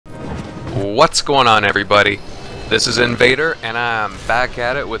What's going on, everybody? This is Invader, and I'm back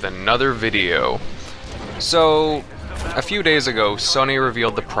at it with another video. So, a few days ago, Sony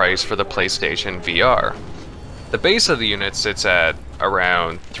revealed the price for the PlayStation VR. The base of the unit sits at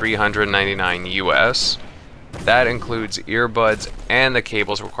around $399 US. That includes earbuds and the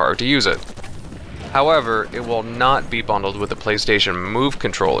cables required to use it. However, it will not be bundled with the PlayStation Move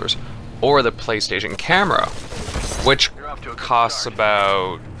controllers or the PlayStation camera, which costs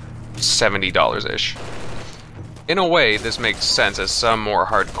about $70-ish. In a way, this makes sense as some more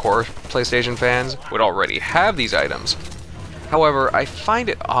hardcore PlayStation fans would already have these items. However, I find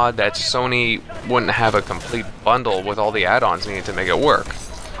it odd that Sony wouldn't have a complete bundle with all the add-ons needed to make it work.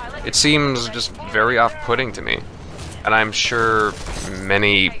 It seems just very off-putting to me, and I'm sure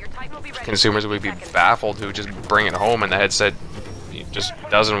many consumers would be baffled who just bring it home and the headset just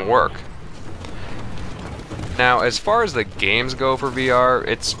doesn't work. Now, as far as the games go for VR,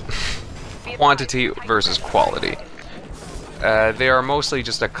 it's quantity versus quality. They are mostly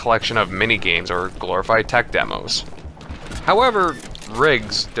just a collection of mini-games or glorified tech demos. However,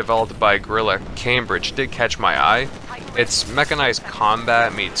 Rigs, developed by Gorilla Cambridge, did catch my eye. It's mechanized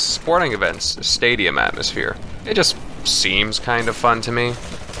combat meets sporting events stadium atmosphere. It just seems kind of fun to me.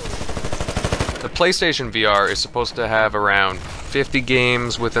 The PlayStation VR is supposed to have around 50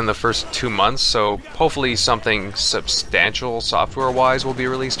 games within the first 2 months, so hopefully something substantial software-wise will be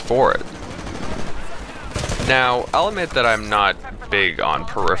released for it. Now, I'll admit that I'm not big on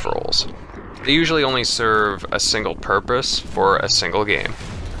peripherals. They usually only serve a single purpose for a single game.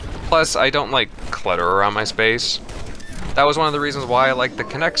 Plus, I don't like clutter around my space. That was one of the reasons why I like the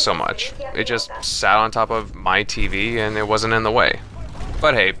Kinect so much. It just sat on top of my TV and it wasn't in the way.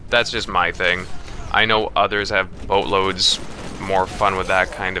 But hey, that's just my thing. I know others have boatloads more fun with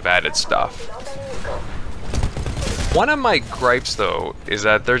that kind of added stuff. One of my gripes, though, is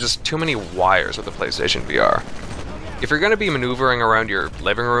that there's just too many wires with the PlayStation VR. If you're going to be maneuvering around your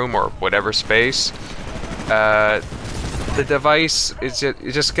living room or whatever space, the device is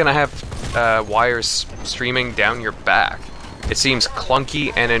just going to have wires streaming down your back. It seems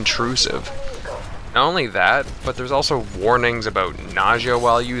clunky and intrusive. Not only that, but there's also warnings about nausea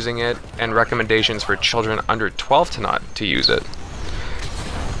while using it, and recommendations for children under 12 to not to use it.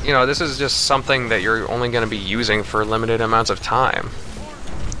 You know, this is just something that you're only going to be using for limited amounts of time.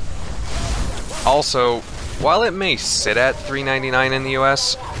 Also, while it may sit at $399 in the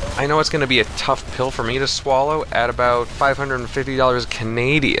US, I know it's going to be a tough pill for me to swallow at about $550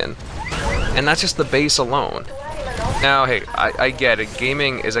 Canadian. And that's just the base alone. Now, hey, I get it.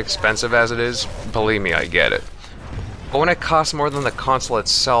 Gaming is expensive as it is. Believe me, I get it. But when it costs more than the console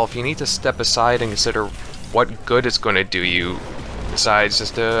itself, you need to step aside and consider what good it's going to do you besides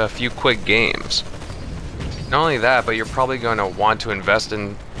just a few quick games. Not only that, but you're probably going to want to invest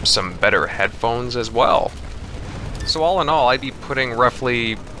in some better headphones as well. So all in all, I'd be putting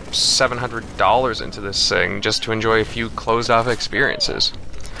roughly $700 into this thing just to enjoy a few closed-off experiences.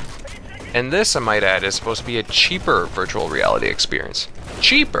 And this, I might add, is supposed to be a cheaper virtual reality experience.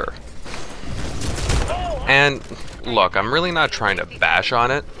 Cheaper! And look, I'm really not trying to bash on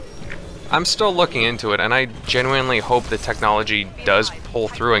it. I'm still looking into it, and I genuinely hope the technology does pull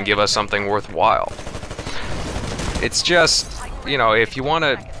through and give us something worthwhile. It's just, you know, if you want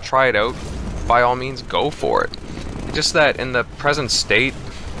to try it out, by all means, go for it. Just that in the present state,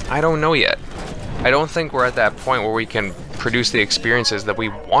 I don't know yet. I don't think we're at that point where we can produce the experiences that we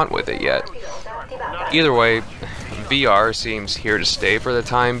want with it yet. Either way, VR seems here to stay for the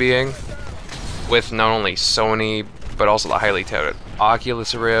time being, with not only Sony, but also the highly touted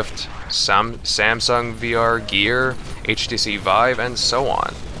Oculus Rift, Samsung VR Gear, HTC Vive, and so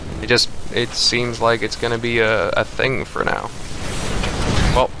on. It seems like it's going to be a thing for now.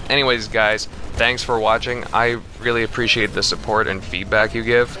 Well, anyways, guys, thanks for watching. I really appreciate the support and feedback you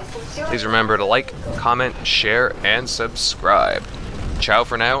give. Please remember to like, comment, share, and subscribe. Ciao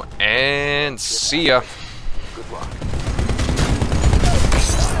for now, and see ya. Good luck.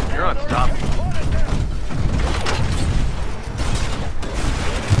 You're on top.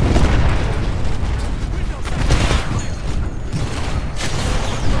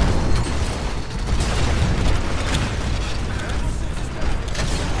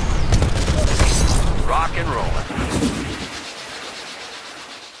 Rock and roll.